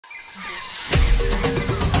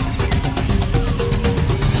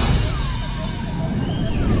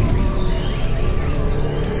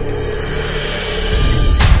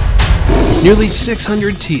Nearly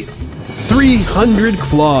 600 teeth, 300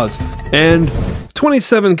 claws, and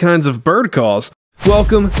 27 kinds of bird calls.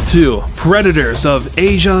 Welcome to Predators of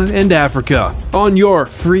Asia and Africa. On your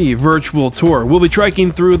free virtual tour, we'll be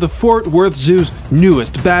trekking through the Fort Worth Zoo's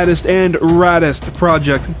newest, baddest, and raddest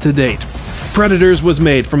project to date. Predators was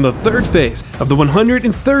made from the third phase of the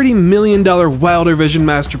 $130 million Wilder Vision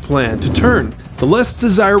Master Plan to turn the less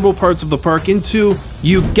desirable parts of the park into,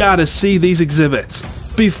 you gotta see these exhibits.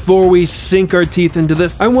 Before we sink our teeth into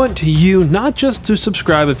this, I want you not just to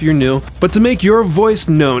subscribe if you're new, but to make your voice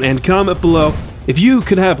known and comment below. If you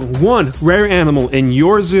could have one rare animal in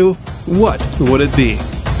your zoo, what would it be?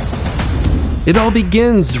 It all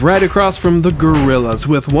begins right across from the gorillas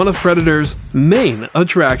with one of Predator's main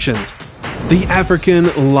attractions, the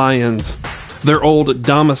African lions. Their old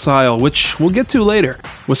domicile, which we'll get to later,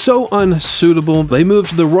 was so unsuitable they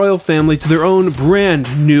moved the royal family to their own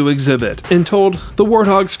brand new exhibit and told the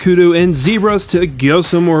warthogs, kudu, and zebras to go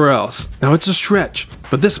somewhere else. Now it's a stretch,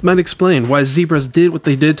 but this might explain why zebras did what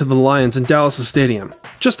they did to the lions in Dallas Stadium.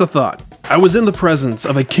 Just a thought. I was in the presence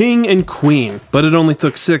of a king and queen, but it only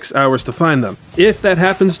took 6 hours to find them. If that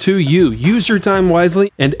happens to you, use your time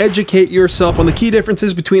wisely and educate yourself on the key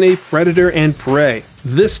differences between a predator and prey.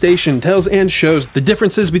 This station tells and shows the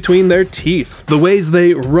differences between their teeth, the ways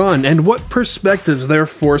they run, and what perspectives they're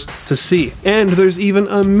forced to see. And there's even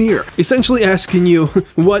a mirror, essentially asking you,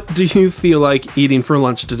 what do you feel like eating for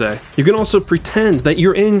lunch today? You can also pretend that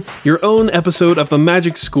you're in your own episode of the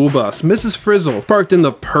Magic School Bus, Mrs. Frizzle, parked in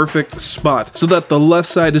the perfect spot so that the left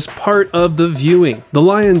side is part of the viewing. The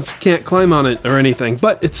lions can't climb on it or anything,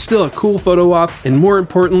 but it's still a cool photo op and more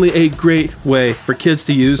importantly a great way for kids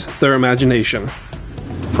to use their imagination.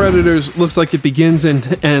 Predators looks like it begins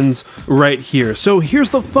and ends right here. So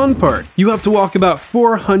here's the fun part. You have to walk about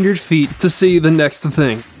 400 feet to see the next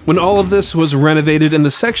thing. When all of this was renovated and the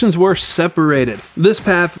sections were separated, this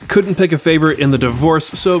path couldn't pick a favorite in the divorce,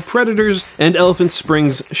 so Predators and Elephant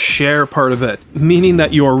Springs share part of it, meaning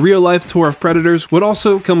that your real-life tour of Predators would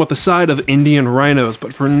also come with a side of Indian rhinos.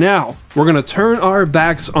 But for now, we're gonna turn our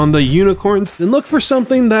backs on the unicorns and look for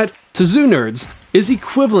something that, to zoo nerds, is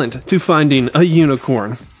equivalent to finding a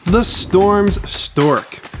unicorn. The Storm's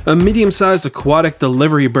Stork, a medium-sized aquatic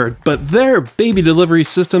delivery bird, but their baby delivery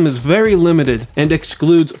system is very limited and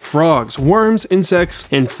excludes frogs, worms, insects,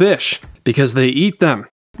 and fish, because they eat them.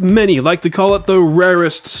 Many like to call it the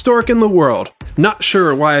rarest stork in the world. Not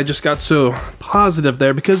sure why I just got so positive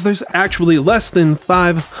there, because there's actually less than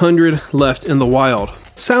 500 left in the wild.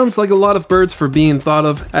 Sounds like a lot of birds for being thought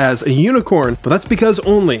of as a unicorn, but that's because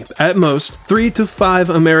only, at most, 3 to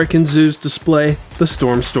 5 American zoos display the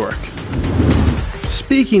storm stork.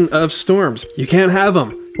 Speaking of storms, you can't have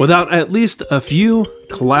them without at least a few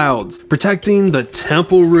clouds. Protecting the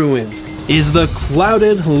temple ruins is the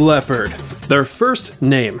clouded leopard. Their first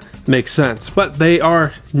name makes sense, but they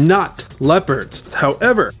are not leopards.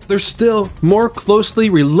 However, they're still more closely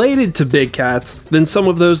related to big cats than some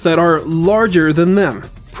of those that are larger than them.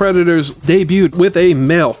 Predators debuted with a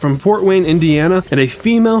male from Fort Wayne, Indiana, and a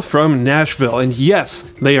female from Nashville, and yes,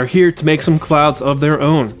 they are here to make some clouds of their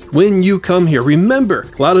own. When you come here, remember,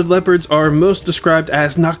 clouded leopards are most described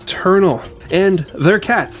as nocturnal, and they're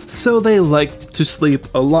cats, so they like to sleep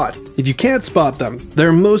a lot. If you can't spot them,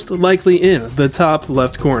 they're most likely in the top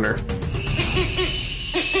left corner.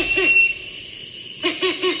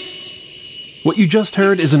 What you just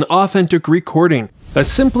heard is an authentic recording that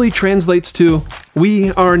simply translates to,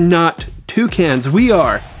 we are not toucans, we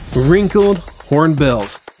are wrinkled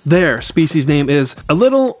hornbills. Their species name is a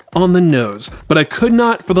little on the nose, but I could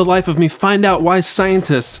not for the life of me find out why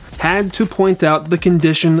scientists had to point out the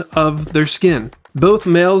condition of their skin. Both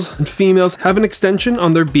males and females have an extension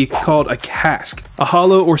on their beak called a casque, a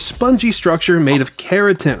hollow or spongy structure made of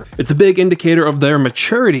keratin. It's a big indicator of their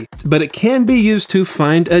maturity, but it can be used to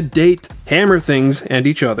find a date, hammer things and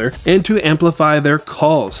each other, and to amplify their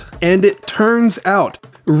calls. And it turns out,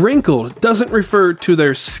 wrinkled doesn't refer to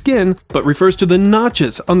their skin, but refers to the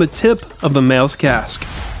notches on the tip of the male's casque.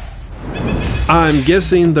 I'm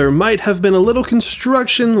guessing there might have been a little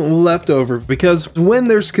construction left over, because when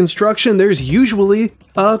there's construction, there's usually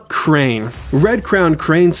a crane. Red-crowned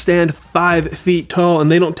cranes stand 5 feet tall, and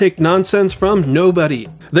they don't take nonsense from nobody.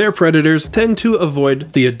 Their predators tend to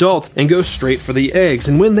avoid the adults and go straight for the eggs,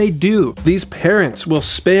 and when they do, these parents will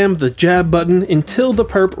spam the jab button until the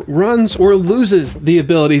perp runs or loses the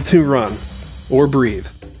ability to run or breathe.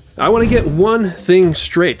 I want to get one thing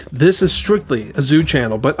straight. This is strictly a zoo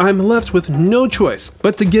channel, but I'm left with no choice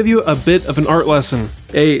but to give you a bit of an art lesson.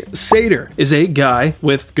 A satyr is a guy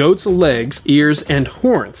with goat's legs, ears, and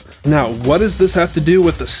horns. Now, what does this have to do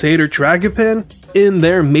with the satyr Tragopan? In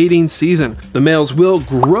their mating season, the males will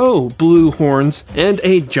grow blue horns and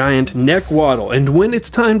a giant neck waddle, and when it's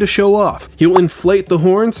time to show off, he'll inflate the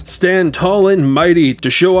horns, stand tall and mighty to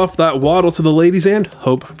show off that waddle to the ladies and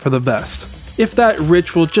hope for the best. If that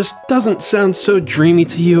ritual just doesn't sound so dreamy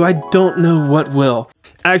to you, I don't know what will.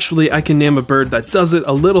 Actually, I can name a bird that does it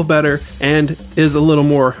a little better and is a little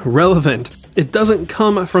more relevant. It doesn't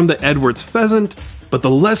come from the Edwards pheasant, but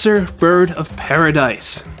the lesser bird of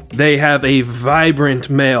paradise. They have a vibrant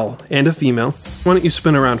male and a female. Why don't you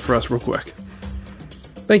spin around for us real quick?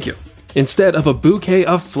 Thank you. Instead of a bouquet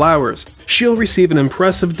of flowers, she'll receive an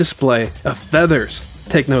impressive display of feathers.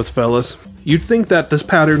 Take notes, fellas. You'd think that this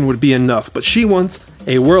pattern would be enough, but she wants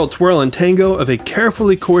a whirl, twirl, and tango of a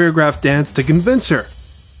carefully choreographed dance to convince her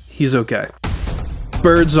he's okay.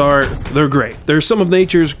 Birds they're great. They're some of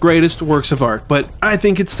nature's greatest works of art, but I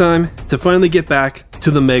think it's time to finally get back to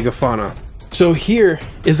the megafauna. So here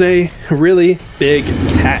is a really big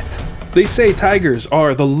cat. They say tigers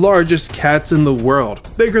are the largest cats in the world,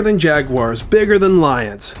 bigger than jaguars, bigger than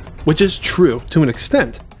lions, which is true to an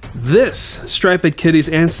extent. This striped kitty's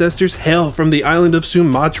ancestors hail from the island of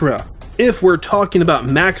Sumatra. If we're talking about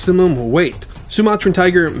maximum weight, Sumatran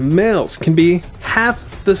tiger males can be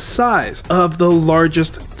half the size of the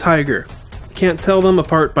largest tiger. Can't tell them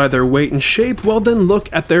apart by their weight and shape? Well, then look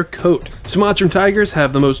at their coat. Sumatran tigers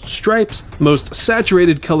have the most stripes, most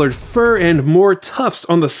saturated colored fur, and more tufts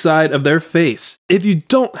on the side of their face. If you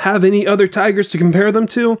don't have any other tigers to compare them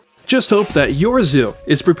to, just hope that your zoo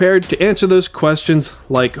is prepared to answer those questions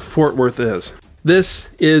like Fort Worth is. This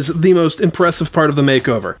is the most impressive part of the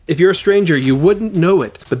makeover. If you're a stranger, you wouldn't know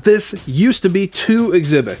it, but this used to be two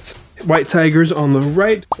exhibits. White tigers on the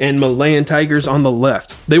right and Malayan tigers on the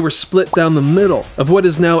left. They were split down the middle of what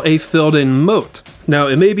is now a filled-in moat. Now,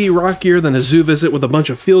 it may be rockier than a zoo visit with a bunch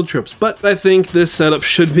of field trips, but I think this setup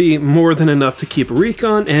should be more than enough to keep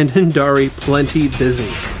Recon and Hindari plenty busy.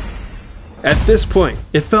 At this point,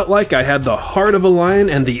 it felt like I had the heart of a lion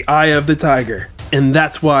and the eye of the tiger. And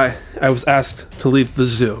that's why I was asked to leave the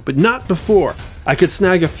zoo, but not before I could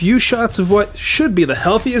snag a few shots of what should be the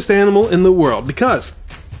healthiest animal in the world, because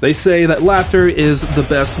they say that laughter is the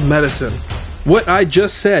best medicine. What I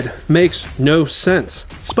just said makes no sense.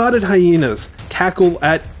 Spotted hyenas cackle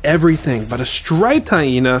at everything, but a striped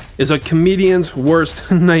hyena is a comedian's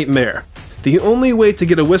worst nightmare. The only way to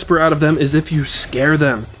get a whisper out of them is if you scare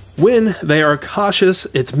them. When they are cautious,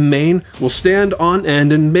 its mane will stand on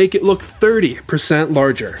end and make it look 30%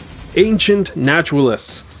 larger. Ancient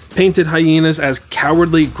naturalists painted hyenas as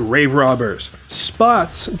cowardly grave robbers.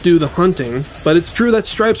 Spots do the hunting, but it's true that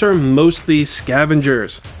stripes are mostly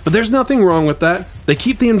scavengers. But there's nothing wrong with that. They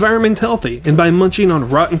keep the environment healthy, and by munching on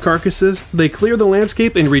rotten carcasses, they clear the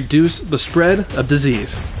landscape and reduce the spread of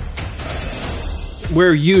disease.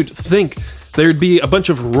 Where you'd think there'd be a bunch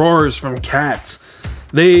of roars from cats,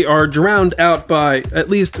 they are drowned out by at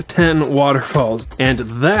least 10 waterfalls, and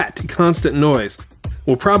that constant noise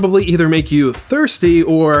will probably either make you thirsty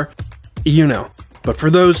or, you know. But for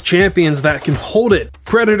those champions that can hold it,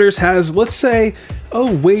 Predators has, let's say,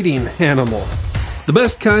 a waiting animal. The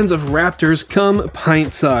best kinds of raptors come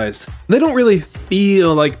pint-sized. They don't really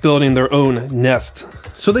feel like building their own nest,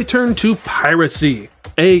 so they turn to piracy.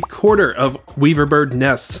 A quarter of weaverbird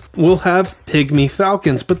nests will have pygmy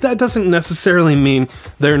falcons, but that doesn't necessarily mean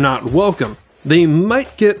they're not welcome. They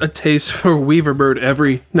might get a taste for weaverbird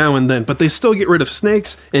every now and then, but they still get rid of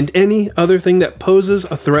snakes and any other thing that poses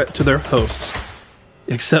a threat to their hosts.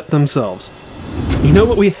 Except themselves. You know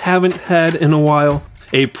what we haven't had in a while?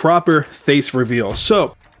 A proper face reveal.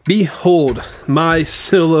 So, behold my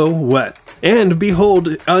silhouette. And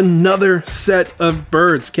behold another set of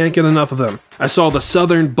birds. Can't get enough of them. I saw the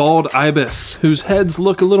southern bald ibis, whose heads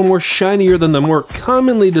look a little more shinier than the more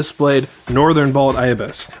commonly displayed northern bald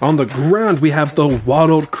ibis. On the ground we have the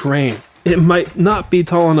wattled crane. It might not be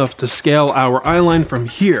tall enough to scale our eyeline from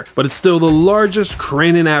here, but it's still the largest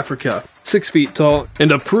crane in Africa. 6 feet tall and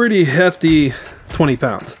a pretty hefty 20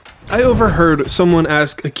 pounds. I overheard someone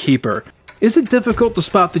ask a keeper, "Is it difficult to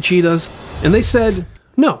spot the cheetahs?" And they said,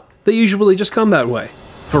 no. They usually just come that way.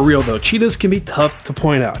 For real though, cheetahs can be tough to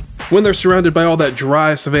point out. When they're surrounded by all that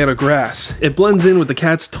dry savanna grass, it blends in with the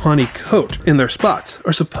cat's tawny coat, and their spots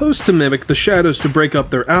are supposed to mimic the shadows to break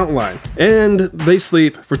up their outline. And they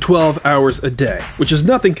sleep for 12 hours a day, which is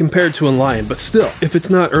nothing compared to a lion, but still, if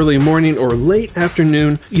it's not early morning or late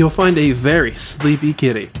afternoon, you'll find a very sleepy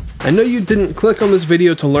kitty. I know you didn't click on this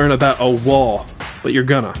video to learn about a wall, but you're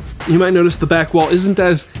gonna. You might notice the back wall isn't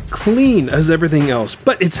as clean as everything else,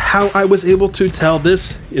 but it's how I was able to tell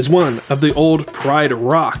this is one of the old Pride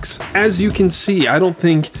rocks. As you can see, I don't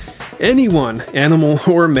think anyone, animal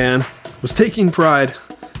or man, was taking pride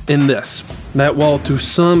in this. That wall to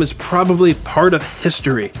some is probably part of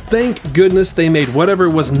history. Thank goodness they made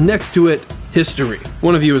whatever was next to it history.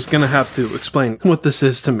 One of you is gonna have to explain what this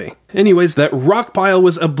is to me. Anyways, that rock pile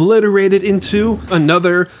was obliterated into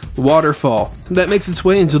another waterfall that makes its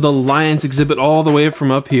way into the lion's exhibit all the way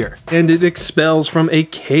from up here. And it expels from a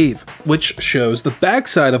cave, which shows the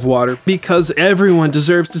backside of water because everyone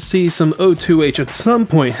deserves to see some O2H at some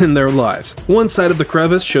point in their lives. One side of the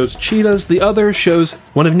crevice shows cheetahs, the other shows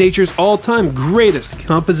one of nature's all-time greatest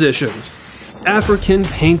compositions. African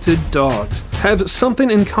painted dogs have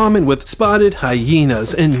something in common with spotted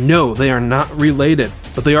hyenas, and no, they are not related,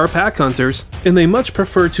 but they are pack hunters, and they much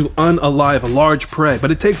prefer to unalive large prey,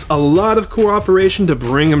 but it takes a lot of cooperation to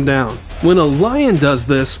bring them down. When a lion does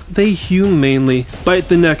this, they humanely bite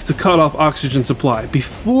the neck to cut off oxygen supply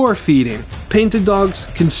before feeding. Painted dogs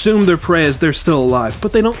consume their prey as they're still alive,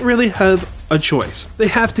 but they don't really have a choice. They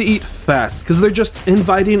have to eat fast because they're just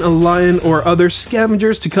inviting a lion or other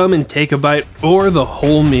scavengers to come and take a bite or the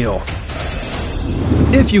whole meal.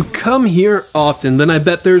 If you come here often, then I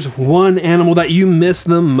bet there's one animal that you miss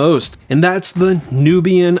the most, and that's the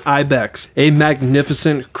Nubian ibex, a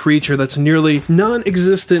magnificent creature that's nearly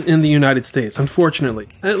non-existent in the United States, unfortunately.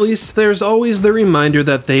 At least there's always the reminder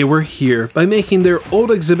that they were here by making their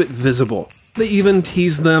old exhibit visible. They even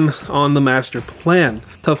teased them on the master plan.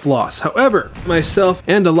 Tough loss. However, myself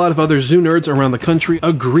and a lot of other zoo nerds around the country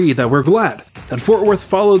agree that we're glad that Fort Worth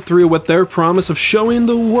followed through with their promise of showing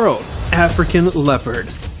the world African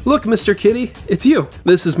leopard. Look, Mr. Kitty, it's you.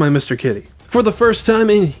 This is my Mr. Kitty. For the first time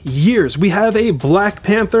in years, we have a black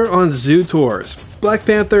panther on zoo tours. Black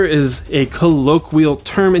panther is a colloquial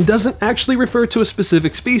term and doesn't actually refer to a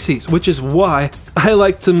specific species, which is why I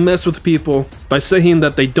like to mess with people by saying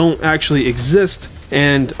that they don't actually exist,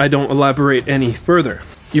 and I don't elaborate any further.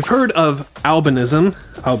 You've heard of albinism,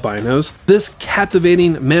 albinos. This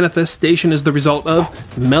captivating manifestation is the result of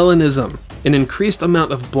melanism, an increased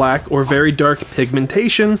amount of black or very dark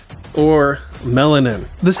pigmentation, or melanin.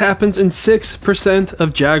 This happens in 6%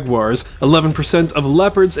 of jaguars, 11% of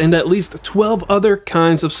leopards, and at least 12 other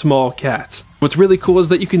kinds of small cats. What's really cool is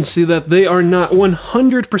that you can see that they are not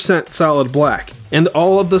 100% solid black, and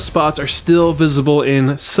all of the spots are still visible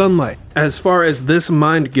in sunlight. As far as this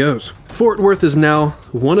mind goes, Fort Worth is now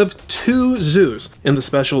one of 2 zoos in the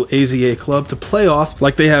special AZA club to play off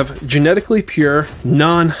like they have genetically pure,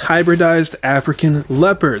 non-hybridized African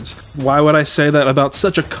leopards. Why would I say that about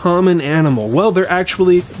such a common animal? Well, they're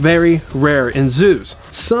actually very rare in zoos.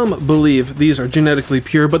 Some believe these are genetically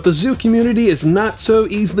pure, but the zoo community is not so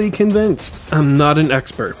easily convinced. I'm not an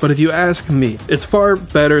expert, but if you ask me, it's far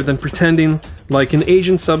better than pretending like an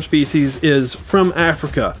Asian subspecies is from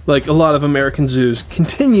Africa, like a lot of American zoos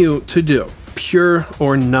continue to do. Pure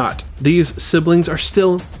or not, these siblings are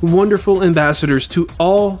still wonderful ambassadors to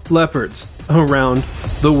all leopards around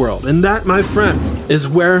the world. And that, my friends, is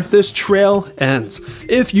where this trail ends.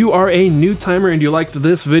 If you are a new timer and you liked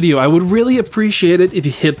this video, I would really appreciate it if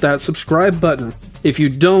you hit that subscribe button. If you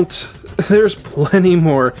don't, there's plenty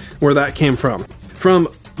more where that came from. From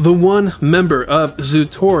the one member of Zoo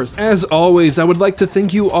Tours. As always, I would like to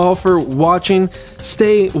thank you all for watching.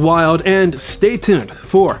 Stay wild and stay tuned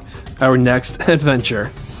for our next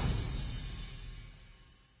adventure.